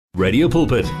Radio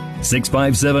Pulpit,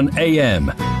 657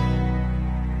 AM.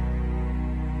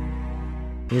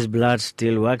 His blood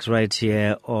still works right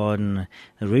here on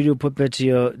Radio Pulpit,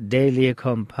 your daily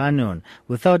companion.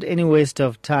 Without any waste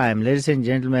of time, ladies and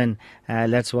gentlemen,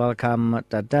 let's welcome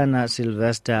Tatana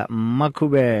Sylvester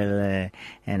Makubele.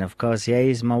 And of course, here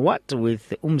is Mawat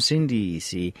with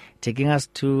Umsindisi, taking us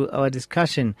to our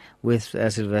discussion with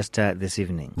Sylvester this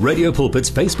evening. Radio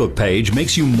Pulpit's Facebook page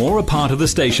makes you more a part of the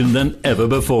station than ever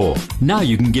before. Now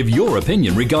you can give your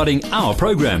opinion regarding our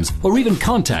programs or even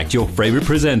contact your favorite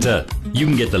presenter. You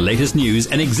can get the latest news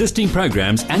and existing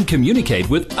programs and communicate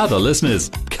with other listeners.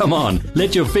 Come on,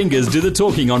 let your fingers do the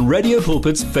talking on Radio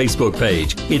Pulpit's Facebook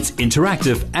page. It's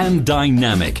interactive and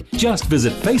dynamic. Just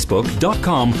visit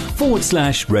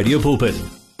facebook.com/Radio Pulpit.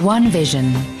 One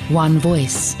vision, one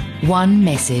voice, one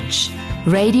message.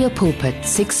 Radio Pulpit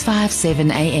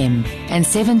 657 AM and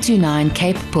 729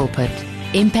 Cape Pulpit,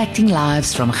 impacting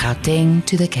lives from Gauteng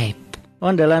to the Cape.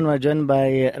 On the line, we're joined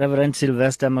by Reverend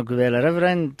Sylvester Makubele.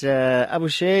 Reverend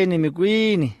Abusheni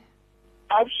Mikwini.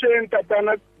 Abshen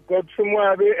Tatana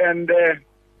Gotsumwabi and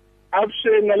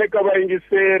Abshen Nalekaba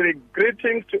Ingiseri.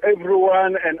 Greetings to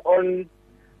everyone, and on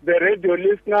the radio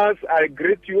listeners, I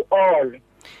greet you all.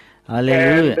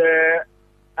 Hallelujah.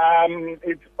 And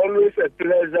it's always a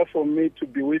pleasure for me to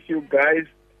be with you guys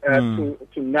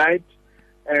tonight,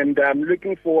 and I'm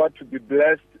looking forward to be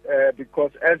blessed.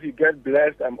 Because as you get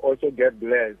blessed, I'm also get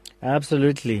blessed.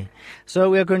 Absolutely.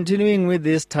 So we are continuing with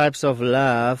these types of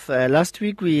love. Last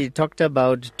week we talked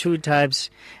about two types,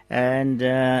 and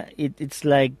it's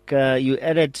like you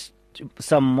added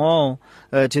some more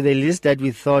to the list that we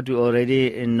thought we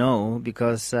already know,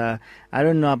 because I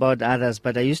don't know about others,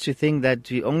 but I used to think that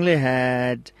we only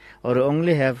have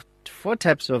 4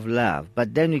 types of love,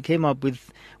 but then we came up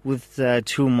with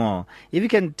 2 more. If you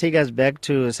can take us back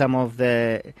to some of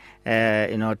the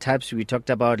types we talked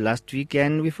about last week,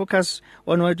 and we focus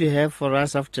on what you have for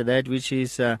us after that, which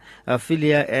is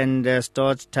Philia and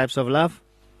Storge types of love.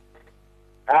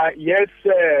 Yes,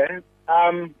 sir.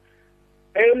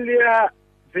 Earlier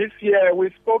this year we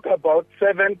spoke about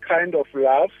 7 kind of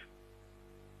love,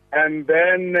 and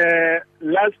then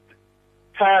last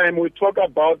time we talked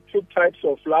about 2 types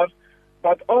of love.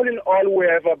 But all in all, we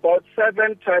have about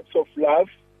 7 types of love.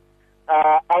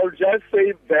 I'll just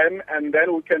say them, and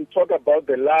then we can talk about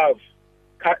the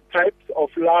types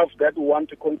of love that we want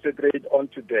to concentrate on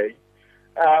today.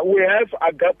 We have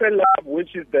agape love,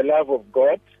 which is the love of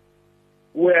God.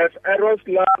 We have eros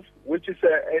love, which is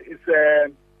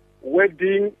a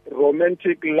wedding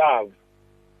romantic love.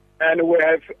 And we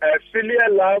have philia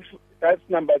love, that's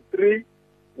number 3,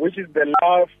 which is the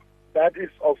love that is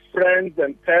of friends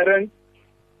and parents.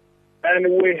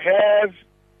 And we have,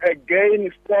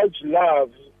 again, Storge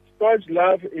love. Storge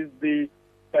love is the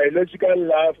biological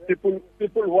love, people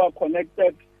who are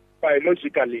connected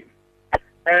biologically.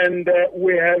 And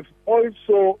we have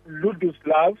also Ludus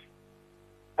love.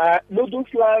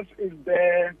 Ludus love is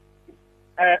the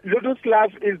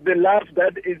love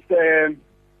that is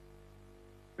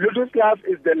Ludus love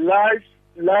is the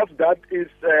love that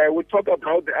is we talked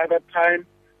about the other time.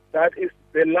 That is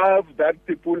the love that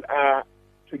people are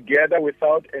together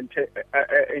without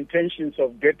intentions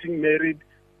of getting married,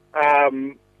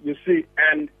 you see.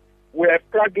 And we have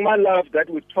pragma love that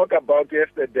we talked about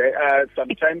yesterday,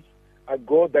 sometimes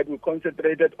ago, that we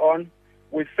concentrated on.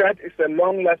 We said it's a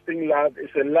long-lasting love.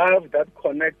 It's a love that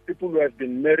connects people who have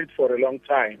been married for a long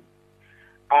time.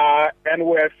 And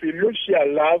we have fiducia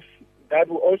love that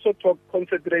we also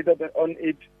concentrated on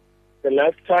it the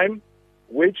last time,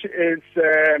 which is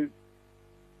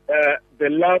the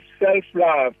love,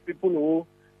 self-love, people who,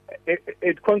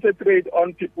 it concentrates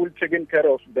on people taking care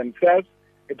of themselves.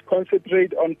 It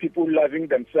concentrates on people loving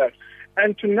themselves.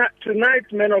 And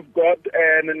tonight, men of God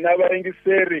and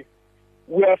Nabarengiseri,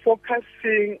 we are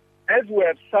focusing, as we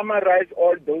have summarized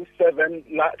all those 7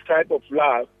 types of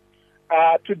love.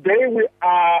 Today we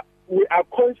are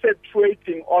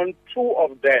concentrating on 2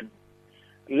 of them.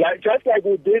 Just like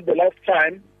we did the last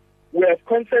time, we have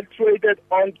concentrated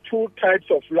on 2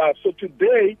 types of love. So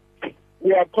today,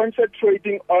 we are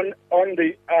concentrating on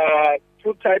the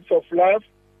 2 types of love.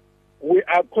 We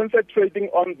are concentrating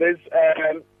on this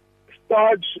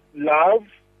Storge love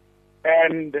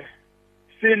and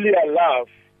Philia love.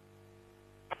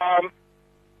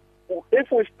 If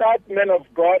we start, men of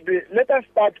God, let us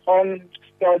start on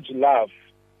Storge love.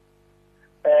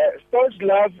 Storge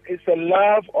love is a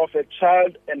love of a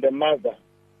child and a mother.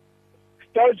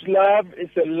 Storge love is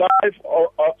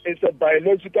is a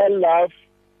biological love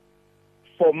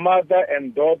for mother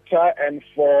and daughter, and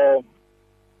for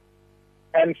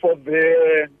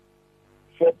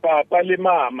for Papa li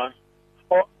Mama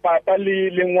or Papa li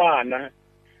Ngwana.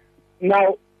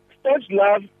 Now, Storge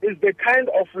love is the kind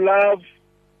of love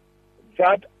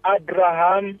that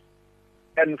Abraham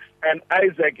and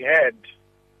Isaac had.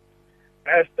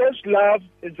 Storge love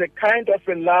is the kind of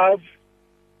a love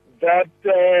that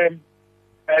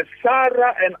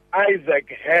Sarah and Isaac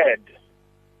had.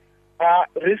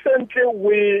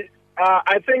 Recently,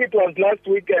 I think it was last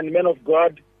weekend, men of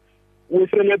God, we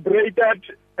celebrated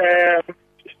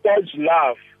Storge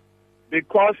love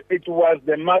because it was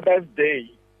the Mother's Day.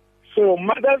 So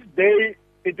Mother's Day,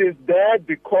 it is there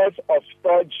because of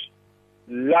Storge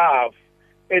love.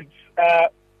 It's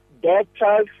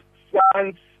daughters,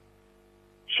 sons,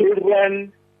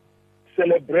 children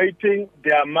celebrating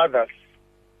their mothers.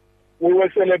 We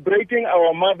were celebrating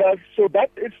our mothers, so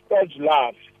that is Storge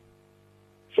love.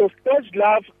 So Storge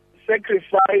love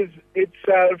sacrifices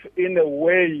itself in a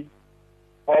way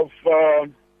of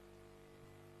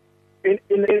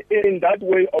in that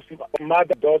way of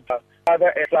mother, daughter,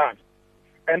 father, and son.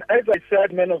 And as I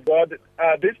said, men of God,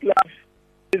 this love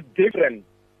is different.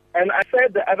 And I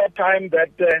said the other time that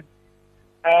the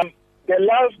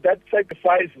love that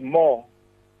sacrifices more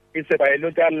is a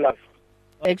biological love.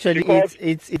 Actually,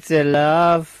 it's a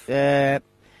love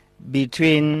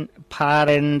between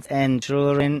parents and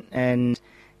children, and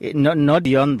not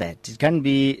beyond that. It can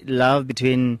be love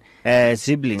between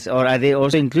siblings, or are they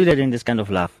also included in this kind of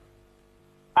love?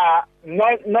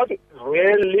 Not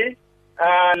really.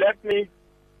 Let me.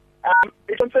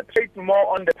 It concentrates more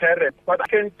on the parents, but I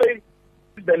can say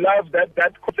the love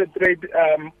that concentrates.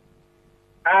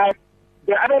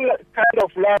 The other kind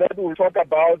of love that we'll talk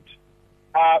about,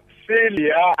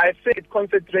 Philia, I think it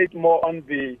concentrates more on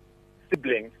the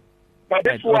siblings. But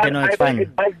this one, okay, no, it's fine. Think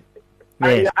it does.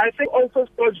 Yes. I think also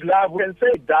Storge love, we can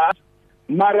say that,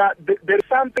 Mara, there's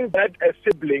something that a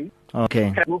sibling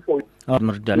can do for you.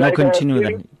 Now continue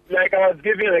then. Like I was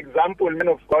giving an example, men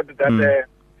of God, that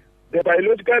the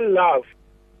biological love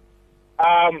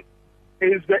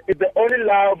is the only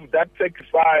love that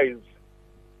sacrifices.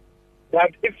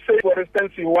 That if, say, for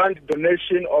instance, you want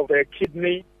donation of a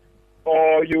kidney,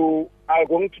 or you are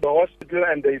going to the hospital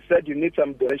and they said you need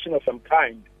some donation of some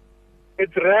kind,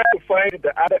 it's rare to find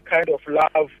the other kind of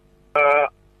love,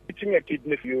 eating a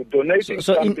kidney for you, donating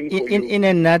something for you. In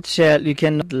a nutshell, you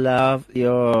cannot love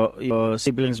your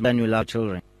siblings when you love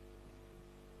children.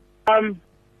 You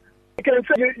can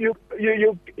say you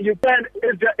can.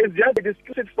 It's just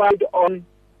specified on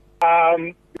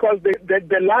because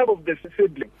the love of the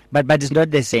sibling. But it's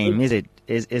not the same, is it?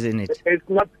 Isn't it? It's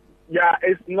not. Yeah,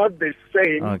 it's not the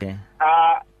same. Okay.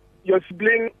 Your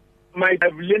sibling might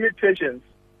have limitations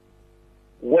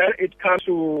when it comes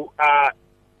to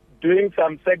doing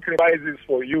some sacrifices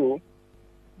for you,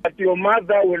 but your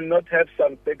mother will not have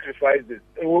some sacrifices.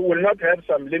 Will not have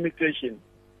some limitations.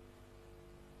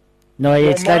 No,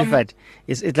 it's clarified.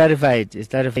 It's clarified. It's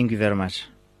clarified. Thank you very much.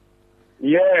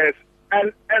 Yes,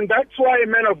 and that's why,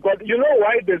 men of God, you know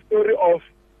why the story of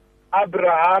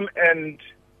Abraham and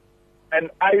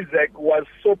Isaac was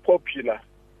so popular.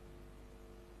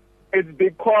 It is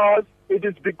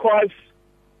because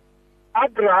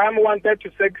Abraham wanted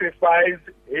to sacrifice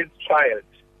his child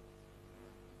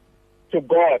to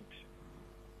God.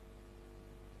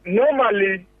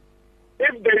 Normally,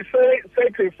 if they say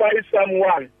sacrifice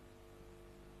someone,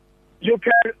 you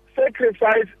can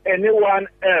sacrifice anyone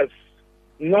else,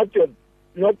 not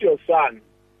your son,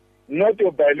 not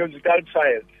your biological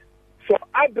child. So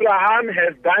Abraham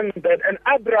has done that, and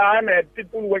Abraham had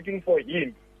people working for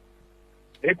him.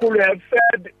 He could have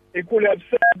said,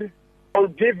 I'll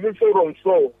give you so and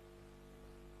so.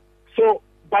 So,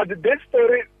 but this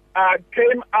story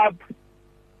came up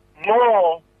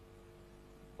more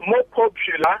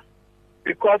popular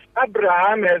because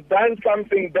Abraham has done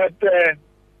something that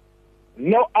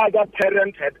no other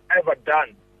parent had ever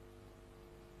done.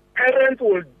 Parents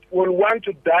will want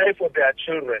to die for their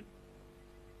children.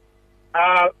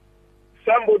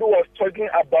 Somebody was talking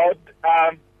about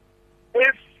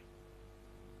if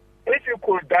you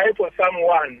could die for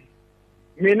someone,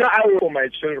 Mina, I will for my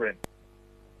children.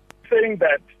 Saying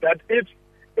that if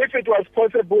it was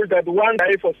possible that one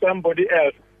die for somebody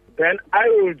else, then I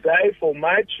will die for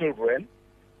my children.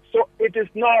 So it is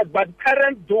not, but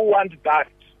parents do want that.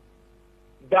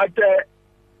 But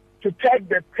to take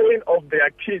the pain of their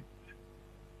kids,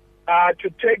 to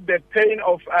take the pain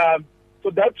of, so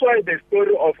that's why the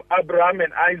story of Abraham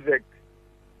and Isaac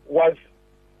was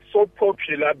so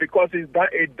popular, because it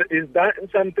is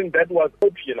something that was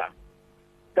popular.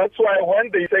 That's why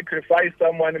when they sacrifice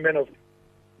someone,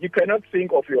 you cannot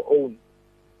think of your own.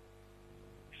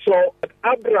 So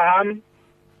Abraham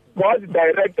God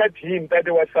directed him that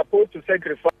he was supposed to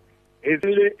sacrifice his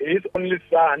only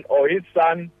son, or his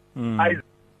son, Isaac.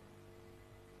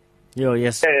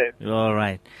 Yes. All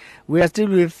right. We are still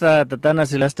with Tatana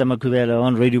Celesta Makubela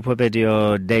on Radio Pulpit,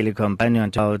 your daily companion,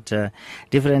 about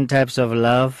different types of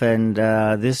love. And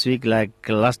this week, like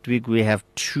last week, we have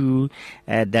two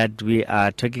that we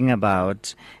are talking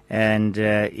about. And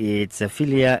it's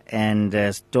Philia and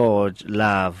Storge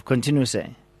love. Continue,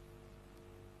 say.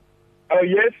 Oh,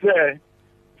 yes, sir.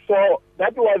 So we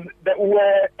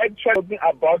were actually talking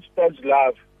about Storge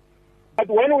love. But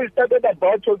when we started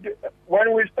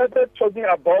talking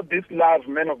about this love,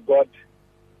 man of God,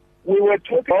 we were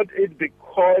talking about it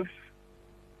because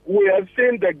we have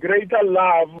seen the greater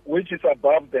love which is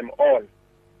above them all.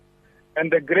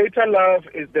 And the greater love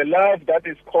is the love that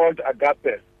is called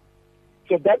agape.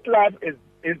 So that love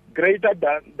is greater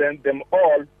than them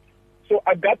all. So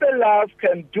agape love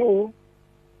can do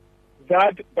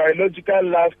that biological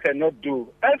love cannot do.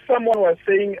 As someone was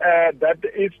saying, that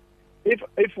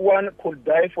if one could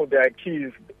die for their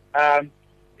kids,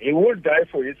 he would die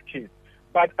for his kids.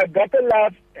 But agape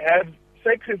love has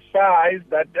sacrificed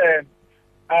that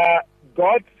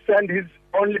God sent his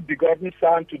only begotten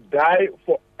son to die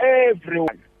for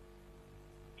everyone.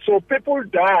 So people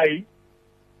die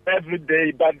every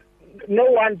day, but no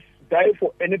one died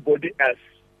for anybody else.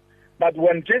 But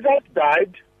when Jesus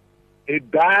died, he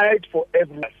died for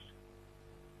everyone.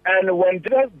 And when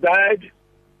Jesus died,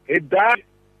 he died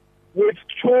with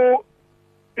two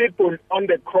people on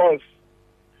the cross.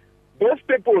 Those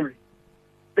people,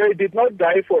 they did not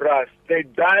die for us. They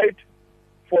died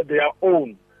for their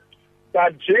own.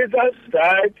 But Jesus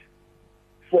died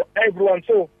for everyone.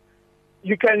 So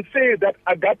you can see that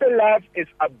agape love is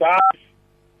above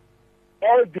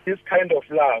all this kind of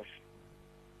love.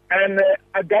 And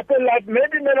agape love,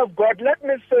 maybe men of God, let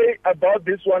me say about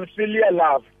this one, Philia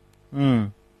love.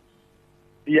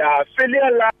 Yeah,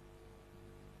 Philia love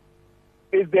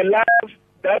is the love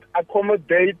that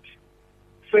accommodates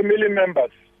family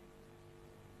members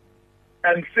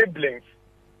and siblings.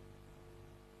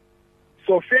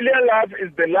 So Philia love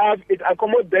is the love, it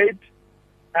accommodates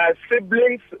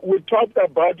siblings. We have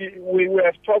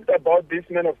talked about this,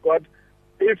 man of God,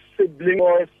 if sibling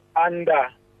was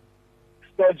under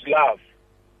Storge love.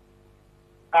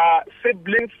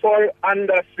 Siblings fall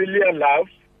under Philia love.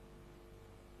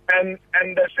 And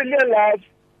the Philia love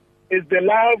is the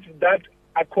love that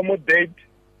accommodates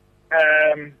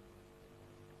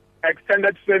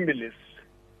extended families,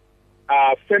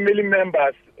 family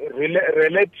members,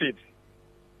 relatives.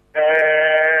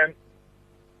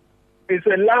 It's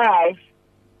a love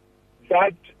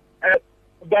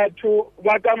that to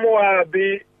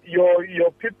Wakamoabi,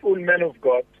 your people, men of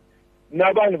God,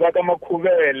 Naban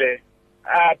Wakamakuele,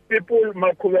 people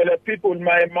Makuvele, people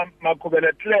my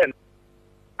Makuvele clan.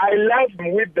 I love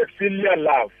them with the Philia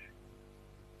love.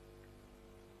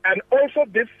 And also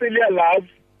this Philia love,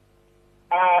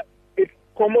 it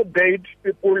accommodates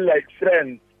people like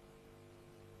friends.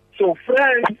 So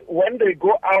friends, when they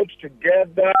go out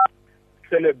together,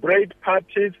 celebrate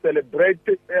parties, celebrate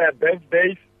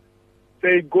birthdays,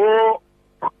 they go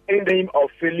in the name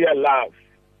of Philia love.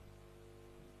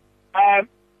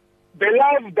 The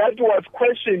love that was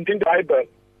questioned in the Bible,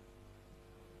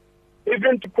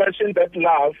 even to question that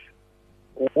love,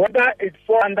 whether it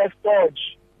falls under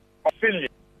Storge or Philia,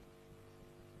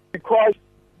 because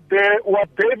there was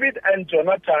David and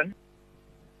Jonathan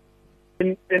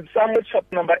in Samuel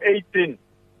chapter number 18.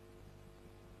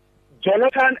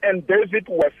 Jonathan and David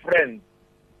were friends,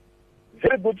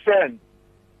 very good friends.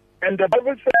 And the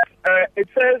Bible says, it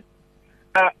says,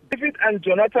 David and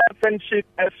Jonathan's friendship,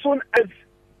 as soon as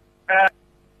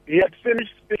he had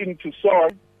finished speaking to Saul,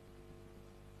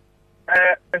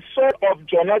 the soul of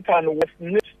Jonathan was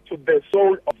knit to the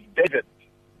soul of David.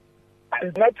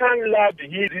 And Jonathan loved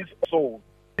his soul,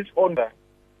 his honor.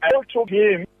 And God told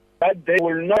him that they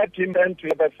will not him then to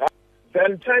the side.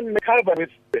 Then time may cover with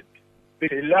it.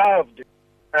 He loved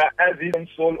as his own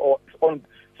soul or his own.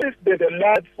 Since the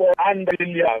love for under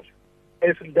love,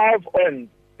 his love on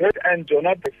David and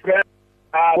Jonathan, friends,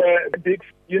 were big,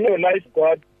 life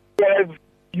God.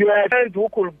 You have friends who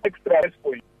could extra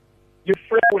for you. Your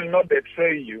friend will not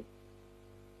betray you.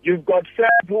 You've got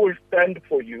friends who will stand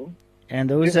for you. And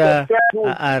those are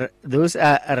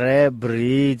rare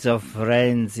breeds of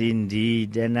friends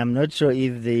indeed. And I'm not sure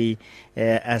if they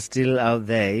are still out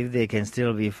there, if they can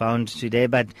still be found today.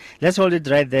 But let's hold it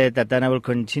right there. Tatana will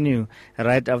continue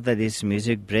right after this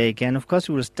music break. And of course,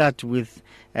 we'll start with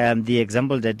the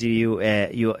example that you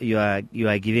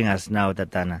are giving us now,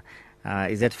 Tatana.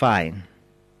 Is that fine?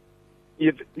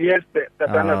 Yes,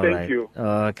 Tatana, All thank right. you.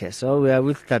 Okay, so we are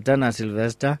with Tatana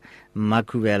Sylvester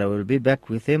Makubela. We'll be back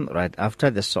with him right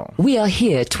after the song. We are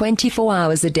here 24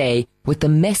 hours a day with the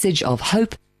message of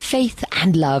hope, faith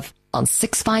and love on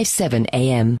 657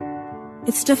 AM.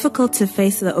 It's difficult to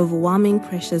face the overwhelming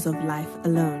pressures of life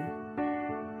alone.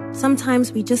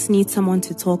 Sometimes we just need someone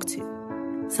to talk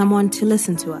to, someone to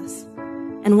listen to us.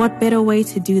 And what better way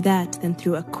to do that than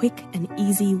through a quick and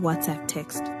easy WhatsApp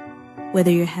text? Whether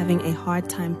you're having a hard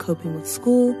time coping with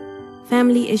school,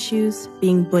 family issues,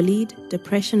 being bullied,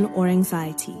 depression, or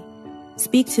anxiety,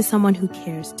 speak to someone who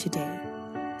cares today.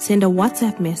 Send a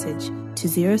WhatsApp message to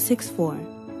 064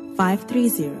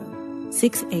 530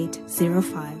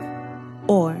 6805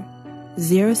 or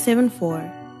 074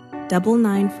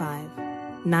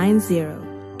 995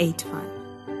 9085.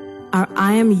 Our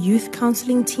I Am Youth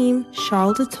Counseling team,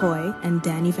 Charles DeToy and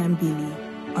Danny Van Beely,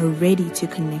 are ready to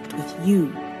connect with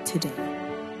you today.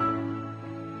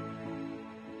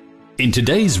 In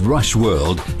today's rush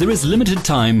world, there is limited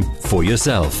time for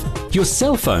yourself. Your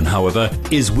cell phone, however,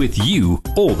 is with you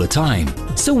all the time.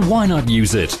 So why not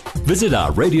use it? Visit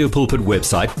our Radio Pulpit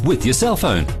website with your cell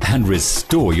phone and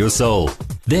restore your soul.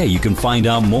 There you can find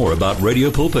out more about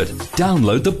Radio Pulpit,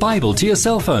 download the Bible to your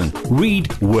cell phone,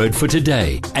 read Word for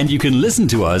Today, and you can listen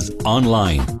to us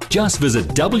online. Just visit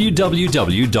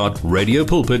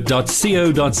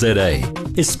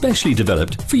www.radiopulpit.co.za, especially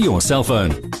developed for your cell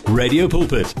phone. Radio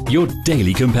Pulpit, your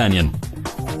daily companion.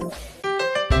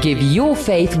 Give your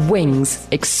faith wings.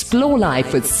 Explore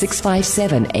life with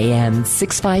 657 AM.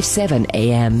 657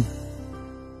 AM.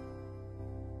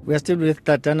 We're still with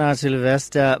Tatana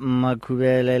Sylvester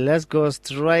Makubele. Let's go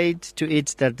straight to it,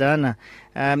 Tatana.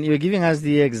 You're giving us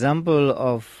the example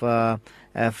of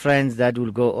friends that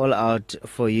will go all out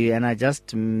for you, and I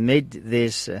just made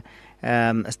this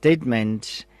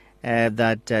statement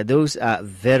that those are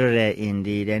very rare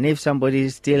indeed. And if somebody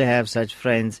still have such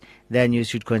friends, then you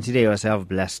should consider yourself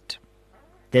blessed.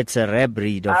 That's a rare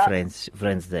breed of friends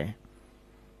there.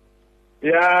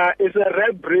 Yeah, it's a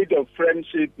rare breed of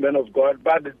friendship, man of God.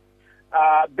 But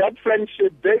that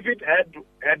friendship, David had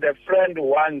a friend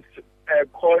once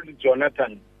called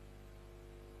Jonathan.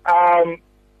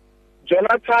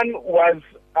 Jonathan was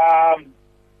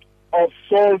of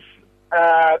Saul's.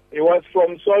 He was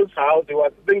from Saul's house. I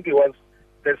think he was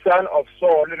the son of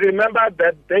Saul. Remember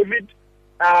that David,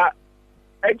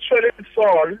 actually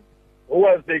Saul, who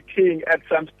was the king, at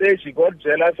some stage he got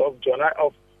jealous of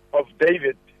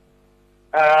David.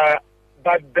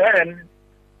 But then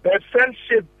the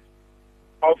friendship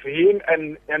of him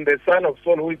and the son of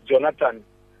Saul, who is Jonathan,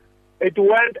 it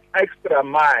went extra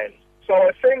mile. So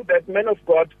I think that, man of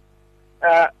God,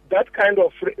 that kind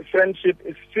of friendship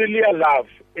is Philia love.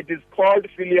 It is called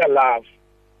Philia love.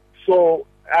 So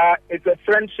it's a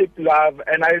friendship love.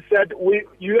 And I said,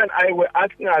 you and I were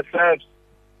asking ourselves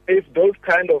if those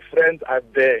kind of friends are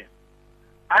there.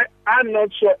 I'm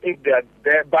not sure if they're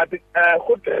there, but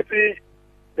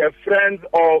there are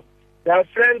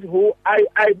friends who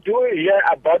I do hear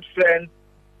about friends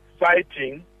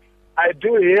fighting. I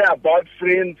do hear about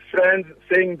friends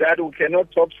saying that we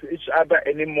cannot talk to each other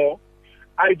anymore.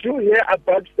 I do hear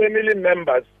about family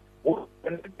members who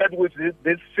connected with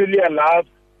this Philia love,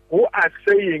 who are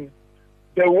saying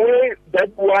the way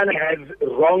that one has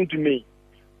wronged me,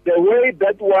 the way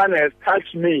that one has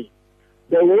touched me,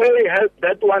 the way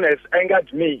that one has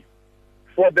angered me,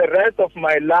 for the rest of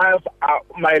my life,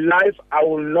 I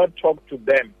will not talk to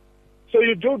them. So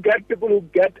you do get people who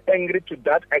get angry to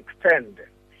that extent.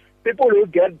 People who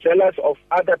get jealous of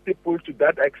other people to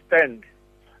that extent.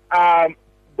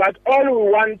 But all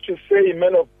we want to say,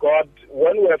 men of God,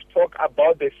 when we have talked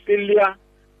about the Philia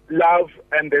love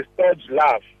and the Storge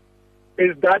love,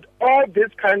 is that all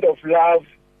this kind of love,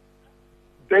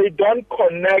 they don't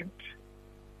connect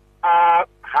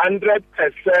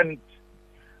 100%.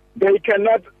 They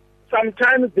cannot,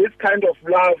 sometimes this kind of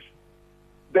love,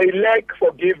 they lack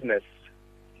forgiveness,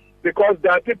 because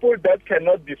there are people that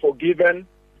cannot be forgiven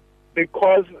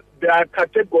because they are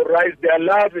categorized, their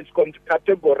love is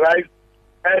categorized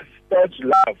as Storge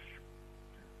love.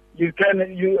 You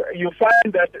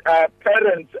find that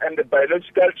parents and the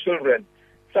biological children,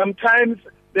 sometimes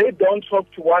they don't talk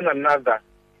to one another.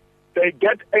 They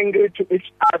get angry to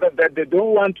each other that they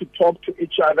don't want to talk to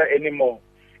each other anymore.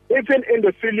 Even in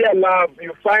the Philia love,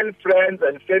 you find friends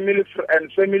and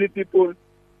family people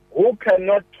who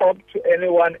cannot talk to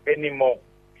anyone anymore.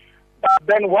 But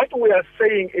then what we are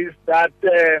saying is that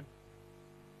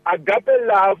agape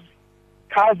love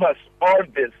covers all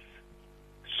this.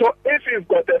 So if you've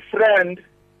got a friend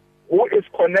who is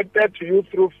connected to you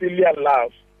through Philia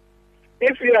love,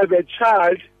 if you have a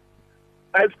child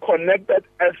as connected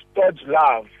as Storge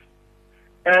love,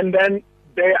 and then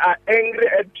they are angry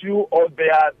at you, or they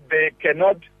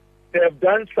have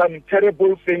done some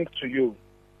terrible things to you.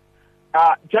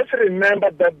 Just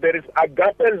remember that there is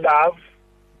agape love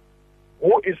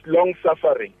who is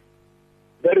long-suffering.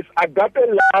 There is agape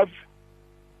love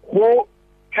who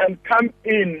can come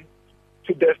in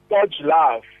to the Storge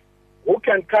love, who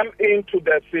can come into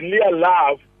the Philia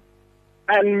love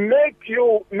and make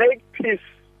peace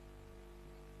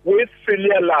with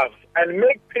Philia love and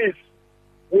make peace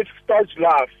with Storge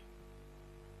love.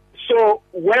 So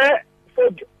where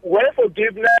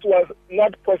forgiveness was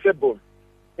not possible,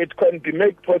 it can be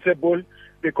made possible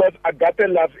because agape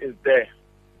love is there.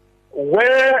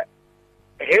 Where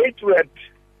hatred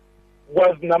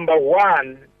was number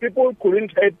one, people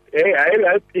couldn't help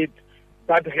it,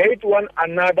 but hate one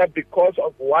another because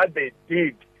of what they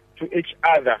did to each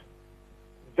other.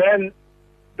 Then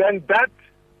that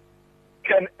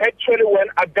can actually, when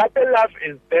agape love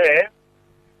is there,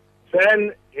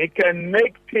 then he can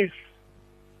make peace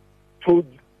to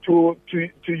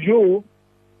you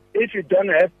if you don't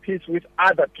have peace with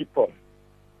other people.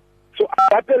 So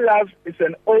agape love is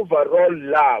an overall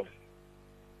love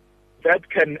that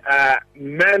can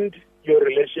mend your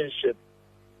relationship,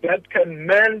 that can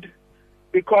mend,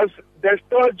 because the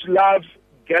Storge love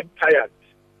get tired.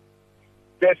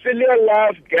 The Philia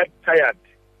love get tired.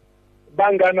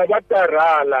 Bangana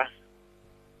batarala,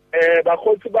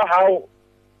 bakhotsi ba hao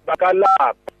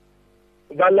bakalapa,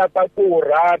 balapa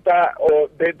kurata, or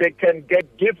they can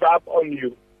give up on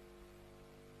you.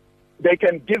 They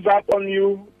can give up on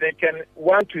you. They can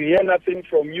want to hear nothing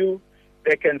from you.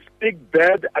 They can speak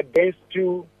bad against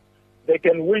you. They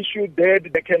can wish you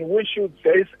dead. They can wish you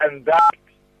this and that,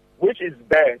 which is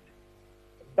bad.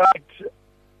 But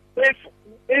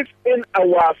if in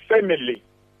our family,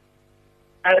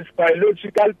 as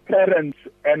biological parents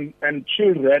and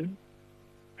children,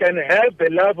 can have the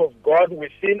love of God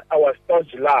within our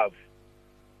Storge love,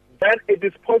 then it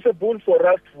is possible for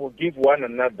us to forgive one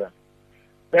another.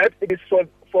 That it is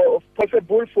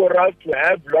possible for us to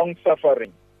have long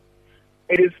suffering.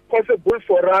 It is possible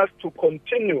for us to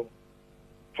continue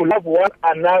to love one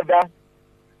another,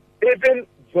 even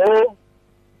though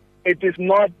it's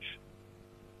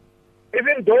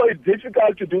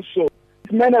difficult to do so.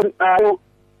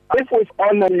 If we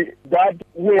only that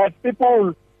we have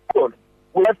people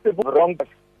wrong us,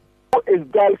 who is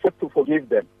God to forgive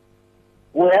them?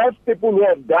 We have people who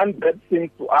have done bad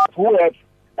things to us, who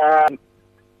have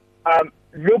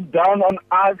looked down on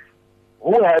us,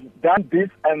 who have done this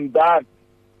and that.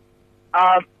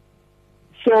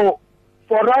 So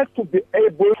for us to be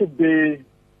able to be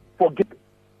forgiven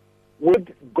with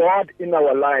God in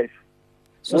our life,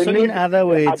 so in other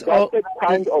words, all these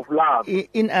kinds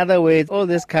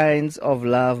of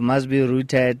love must be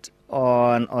rooted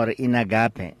on or in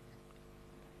agape.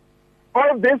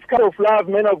 All this kind of love,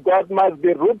 men of God, must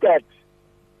be rooted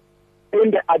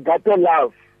in the agape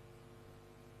love.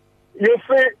 You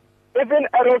see, even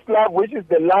eros love, which is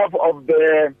the love of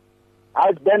the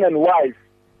husband and wife,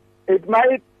 it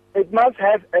must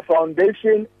have a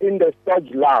foundation in the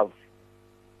Storge love.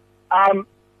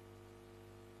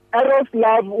 Eros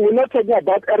love, we're not talking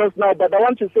about eros now, but I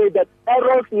want to say that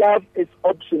eros love is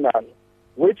optional,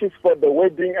 which is for the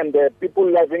wedding and the people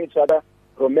loving each other,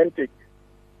 romantic.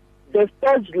 The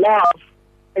Storge love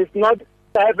is not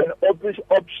have an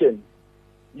option.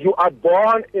 You are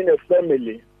born in a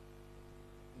family,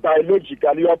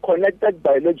 biological. You are connected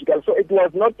biological. So it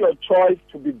was not your choice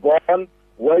to be born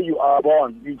where you are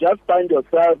born. You just find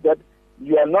yourself that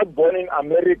you are not born in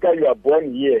America, you are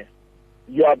born here.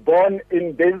 You are born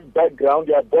in this background,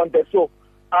 you are born there. So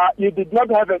you did not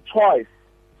have a choice.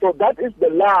 So that is the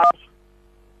love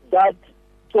that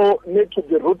so needs to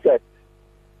be rooted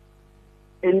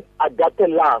in agape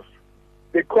love.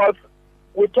 Because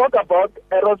we talk about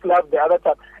eros love the other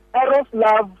time. Eros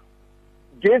love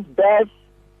gives birth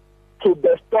to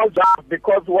the Storge love,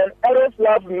 because when eros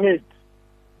love meets,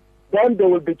 then there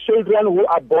will be children who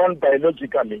are born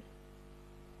biologically.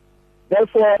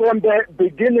 Therefore, from the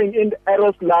beginning in the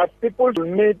eros love, people will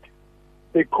meet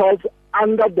because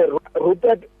under the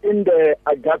rooted in the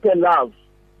agape love.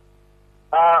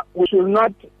 We should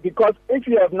not, because if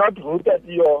you have not rooted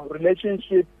your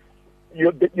relationship,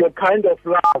 your kind of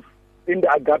love in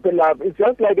the agape love, it's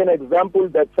just like an example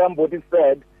that somebody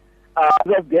said. I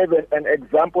just gave an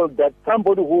example that there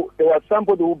was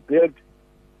somebody who built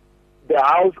the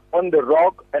house on the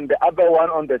rock and the other one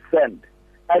on the sand.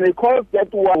 And he calls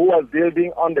that one who was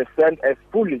building on the sand as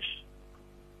foolish.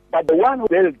 But the one who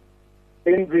built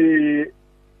in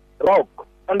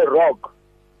on the rock,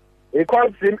 he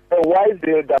calls him a wise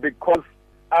builder because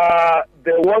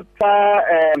the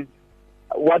water,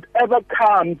 whatever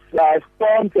comes,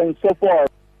 storms and so forth,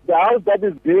 the house that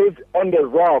is built on the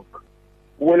rock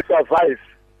will survive.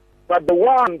 But the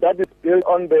one that is built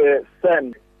on the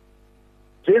sand,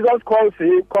 Jesus called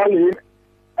him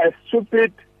a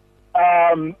stupid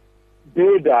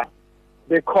builder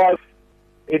because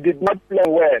he did not plan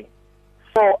well.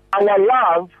 So our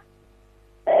love,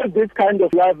 all this kind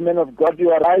of love, men of God,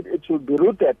 you are right, it should be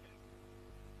rooted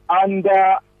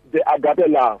under the agape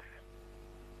love.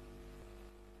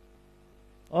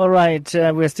 All right,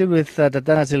 we're still with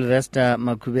Tatana Sylvester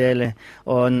Makubele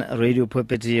on Radio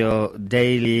Pulpit, your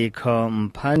daily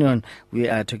companion. We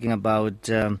are talking about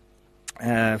Philia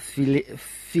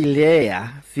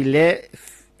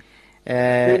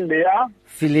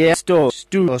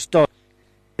Storge.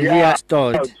 Yeah,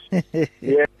 Storge.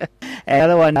 Yeah.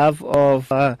 Another one half of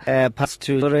past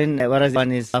children. What is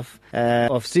one is half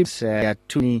of six.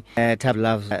 Two type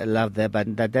love there.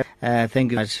 But that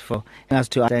thank you much for us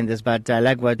to understand this. But I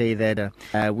like what they said.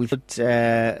 We thought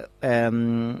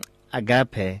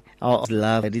agape or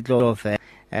love a little of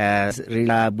agape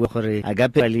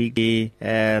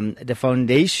the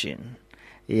foundation.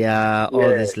 Yeah,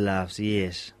 all these loves.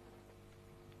 Yes.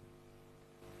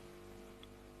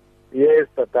 Yes,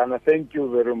 Tatana, thank you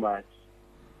very much.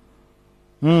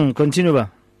 Continue.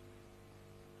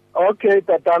 Okay,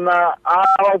 Tatana, I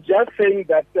was just saying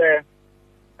that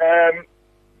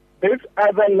this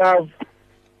other love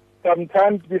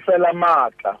sometimes we feel a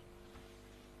matter.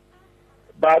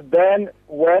 But then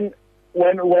when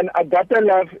agape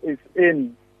love is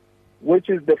in, which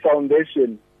is the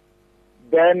foundation,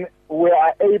 then we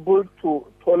are able to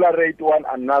tolerate one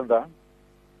another.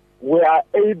 We are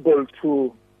able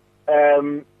to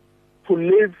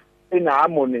live in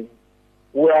harmony.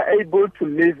 We are able to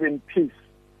live in peace.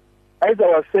 As I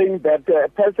was saying, that a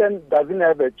person doesn't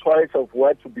have a choice of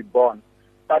where to be born.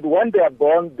 But when they are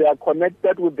born, they are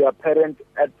connected with their parents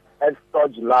as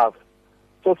Storge love.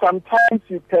 So sometimes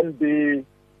you can be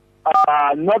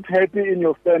not happy in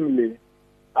your family.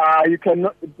 You can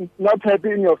not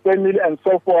happy in your family and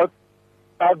so forth.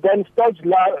 But then Storge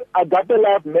love, agape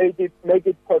love, make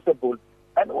it possible.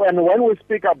 And when we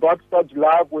speak about Storge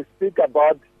love, we speak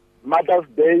about Mother's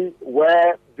Day,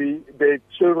 where the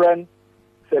children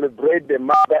celebrate the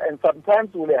mother, and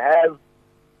sometimes we have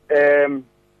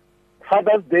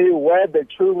Father's Day, where the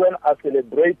children are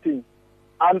celebrating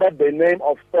under the name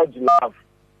of Storge love.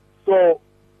 So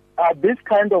this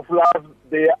kind of love,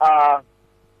 they are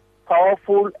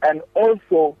powerful, and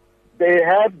also they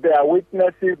have their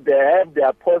weaknesses, they have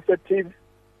their positives,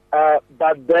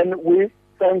 but then we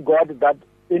thank God that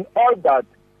in all that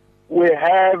we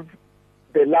have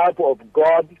the love of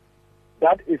God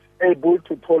that is able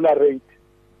to tolerate.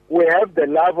 We have the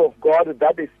love of God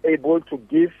that is able to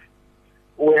give.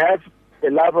 We have the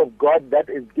love of God that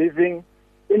is giving.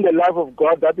 In the love of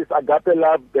God that is agape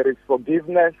love, there is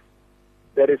forgiveness,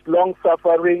 there is long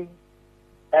suffering,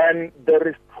 and there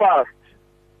is trust.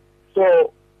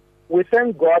 So we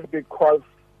thank God because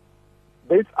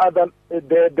this other,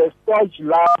 the Storge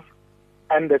love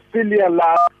and the Philia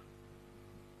love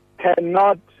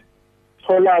cannot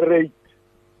tolerate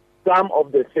some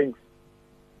of the things.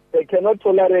 They cannot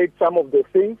tolerate some of the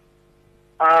things,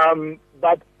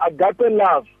 but agape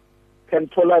love can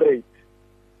tolerate.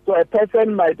 So a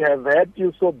person might have hurt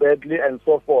you so badly and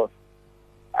so forth.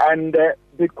 And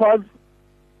because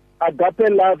agape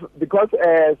love, because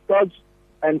Storge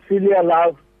and Philia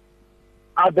love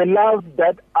are the loves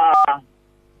that are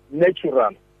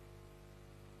natural.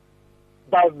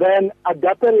 But then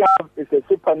agape love is a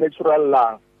supernatural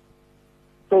love.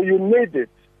 So you need it.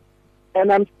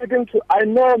 And I'm speaking to, I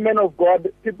know, men of God,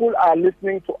 people are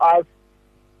listening to us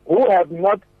who have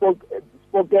not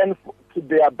spoken to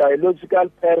their biological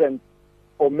parents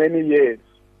for many years.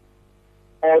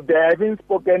 Or they haven't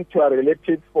spoken to their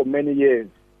relatives for many years.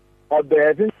 Or they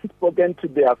haven't spoken to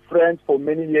their friends for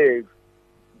many years.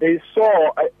 They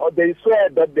swear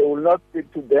that they will not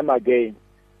speak to them again.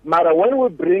 But when we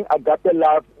bring agape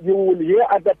love, you will hear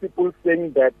other people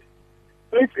saying that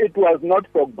if it was not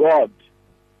for God,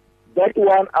 that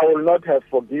one I will not have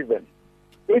forgiven.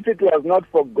 If it was not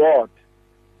for God,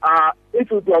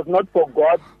 if it was not for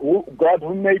God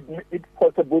who made it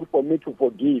possible for me to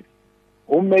forgive,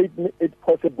 who made it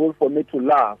possible for me to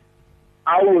love,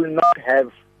 I will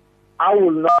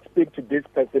not speak to this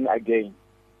person again.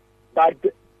 But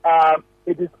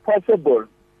it is possible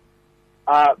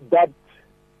that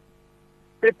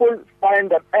people find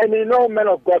that, and you know, men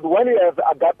of God, when you have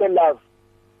agape love,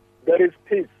 there is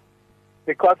peace.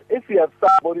 Because if you have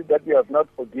somebody that you have not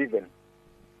forgiven,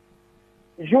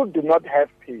 you do not have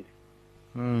peace.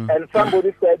 And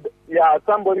somebody said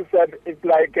it's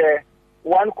like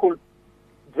one could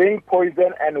drink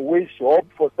poison and wish hope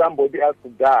for somebody else to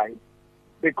die.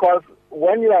 Because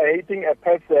when you are hating a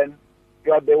person,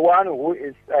 you are the one who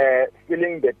is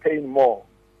feeling the pain more.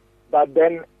 But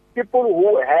then people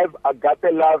who have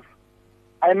agape love,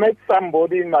 I met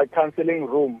somebody in my counseling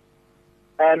room,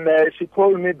 and she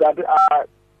told me that,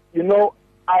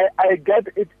 I get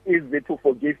it easy to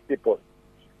forgive people.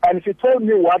 And she told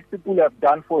me what people have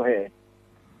done to her,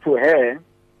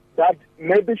 that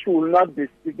maybe she will not be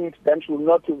speaking to them, she will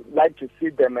not like to see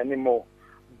them anymore.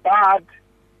 But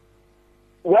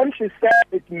when she said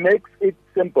it makes it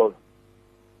simple,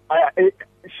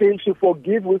 she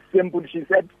forgives with simple. She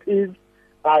said peace,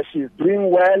 she's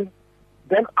doing well.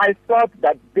 Then I thought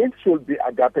that this should be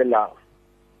agape love.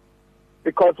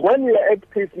 Because when you are at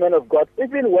peace, man of God,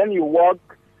 even when you walk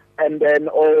and then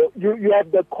you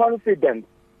have the confidence.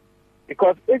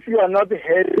 Because if you are not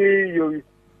happy, you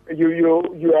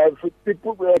have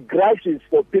people grudges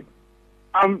for people.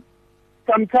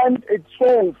 Sometimes it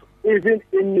shows even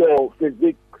in your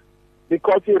physique.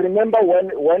 Because you remember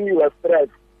when you are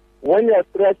stressed, when you are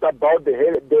stressed about the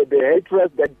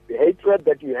hatred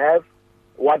that you have,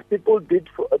 what people did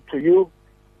to you,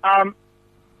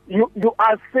 you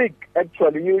are sick.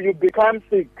 Actually, you become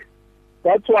sick.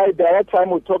 That's why the other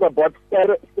time we talk about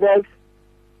stress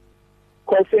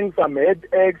causing some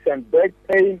headaches and back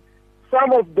pain.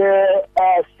 Some of the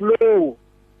flu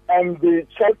and the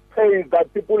chest pains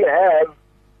that people have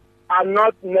are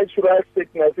not natural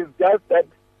sickness. It's just that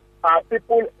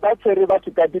people, that's a river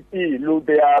to Katipilu,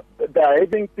 they are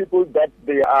having people that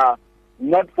they are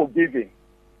not forgiving.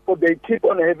 So they keep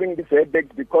on having these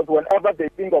headaches because whenever they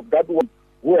think of that one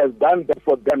who has done that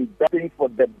for them, that thing for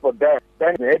them,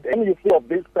 then and you think of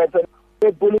this person,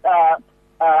 people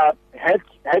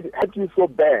hurt you so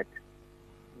bad,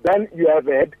 then you have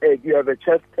a headache, you have a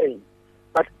chest pain.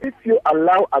 But if you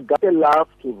allow agape love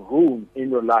to rule in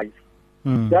your life,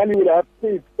 then you will have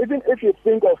peace. Even if you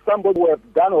think of somebody who has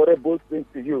done horrible things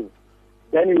to you,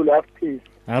 then you will have peace.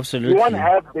 Absolutely. You won't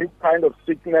have this kind of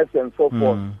sickness and so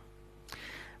forth.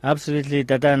 Absolutely,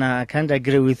 Tatana. I can't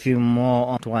agree with you more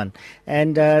on one.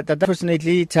 And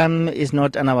unfortunately, time is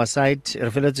not on our side.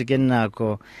 Referred to again,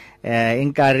 Nako.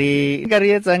 Inkari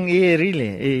etsang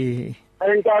really.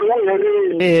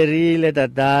 Really,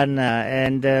 Tatana.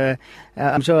 And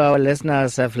I'm sure our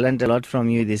listeners have learned a lot from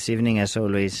you this evening, as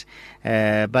always.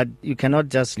 But you cannot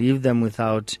just leave them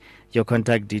without your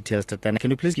contact details, Tatana. Can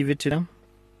you please give it to them?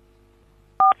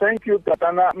 Thank you,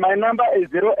 Tatana. My number is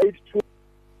 082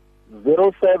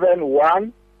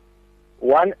 071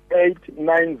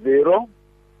 1890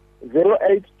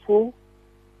 082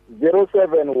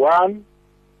 071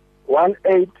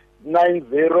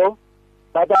 1890.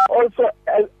 But I'm also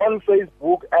on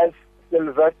Facebook as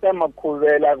Sylvester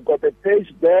Makuvela. I've got a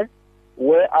page there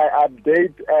where I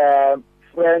update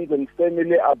friends and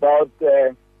family about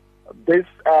these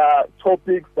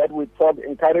topics that we talk,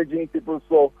 encouraging people.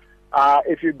 So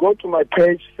if you go to my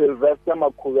page, Sylvester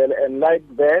Makuvela, and like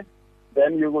there,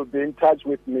 then you will be in touch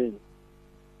with me.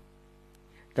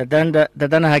 Tatana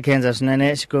Hakenza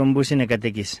Sunane Shikombusi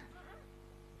Nekatekis.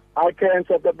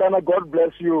 Tatana, God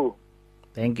bless you.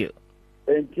 Thank you.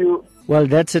 Thank you. Well,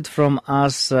 that's it from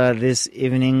us this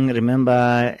evening.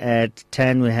 Remember, at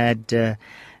 10 we had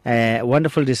a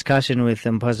wonderful discussion with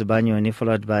Mphosi Banyoni,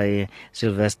 followed by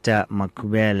Sylvester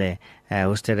Makubele,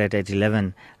 who started at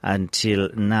 11 until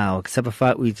now. Of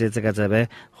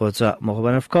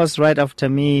course, right after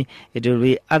me, it will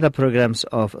be other programs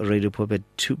of Radio Pulpit.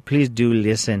 Please do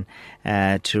listen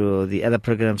to the other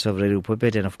programs of Radio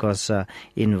Pulpit, and of course,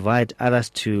 invite others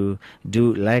to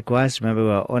do likewise. Remember,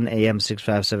 we're on AM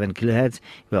 657 kilohertz.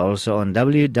 We're also on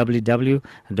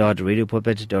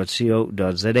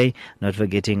www.radiopulpit.co.za. Not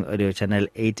forgetting audio channel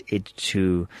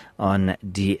 882 on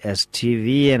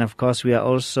DSTV, and of course, we are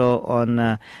also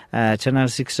on channel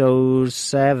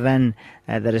 607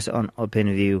 that is on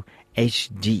OpenView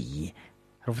HD.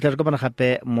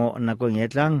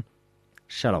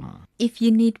 Shalom. If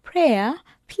you need prayer,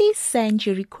 please send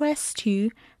your request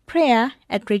to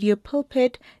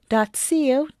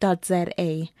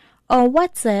prayer@radiopulpit.co.za or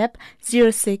WhatsApp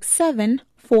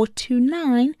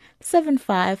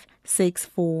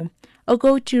 067-429-7564, or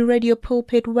go to Radio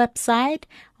Pulpit website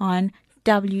on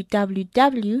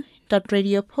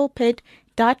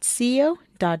www.radiopulpit.co.za.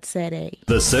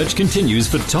 The search continues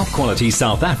for top quality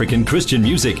South African Christian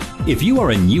music. If you are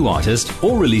a new artist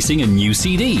or releasing a new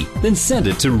CD, then send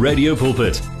it to Radio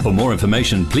Pulpit. For more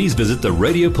information, please visit the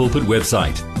Radio Pulpit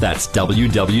website. That's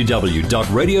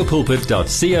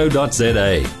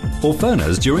www.radiopulpit.co.za. or phone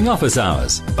us during office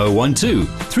hours 012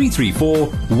 334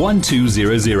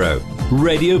 1200.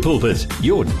 Radio Pulpit,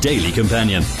 your daily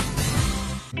companion.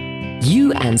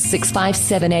 You and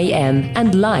 657 AM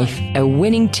and life, a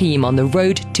winning team on the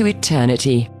road to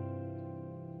eternity.